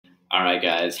All right,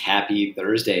 guys, happy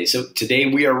Thursday. So today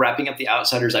we are wrapping up The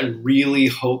Outsiders. I really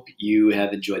hope you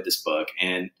have enjoyed this book.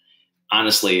 And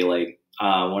honestly,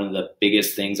 one of the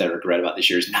biggest things I regret about this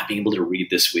year is not being able to read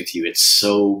this with you. It's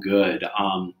so good.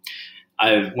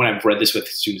 When I've read this with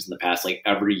students in the past, like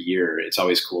every year, it's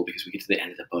always cool because we get to the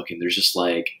end of the book and there's just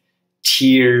like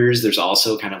tears. There's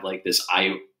also kind of like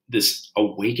this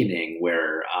awakening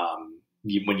where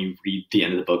when you read the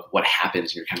end of the book, what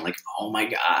happens, you're kind of like, oh my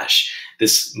gosh,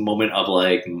 this moment of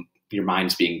like your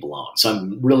mind's being blown. So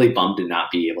I'm really bummed to not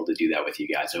be able to do that with you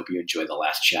guys. I hope you enjoy the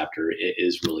last chapter. It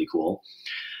is really cool.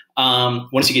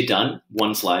 Once you get done,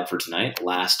 one slide for tonight,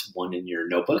 last one in your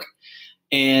notebook.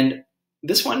 And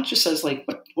this one just says like,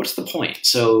 what's the point?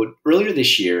 So earlier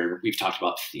this year, we've talked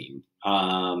about theme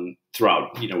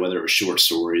throughout, whether it was short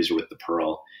stories or with the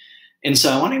Pearl. And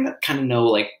so I want to kind of know,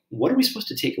 like, what are we supposed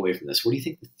to take away from this? What do you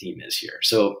think the theme is here?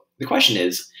 So the question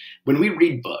is, when we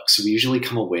read books, we usually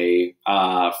come away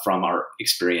from our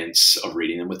experience of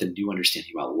reading them with a new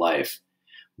understanding about life.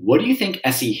 What do you think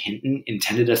S.E. Hinton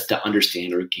intended us to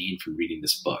understand or gain from reading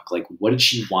this book? Like, what did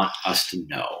she want us to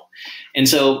know? And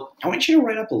so I want you to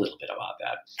write up a little bit about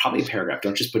that, probably a paragraph.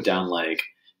 Don't just put down like,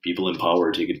 people in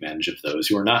power take advantage of those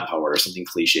who are not in power, or something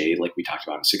cliche like we talked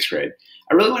about in sixth grade.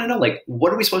 I really want to know, like,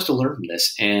 what are we supposed to learn from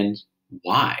this and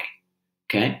why?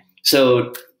 Okay.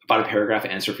 So about a paragraph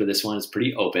answer for this one is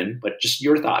pretty open, but just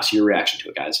your thoughts, your reaction to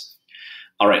it, guys.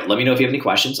 All right. Let me know if you have any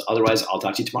questions. Otherwise, I'll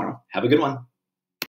talk to you tomorrow. Have a good one.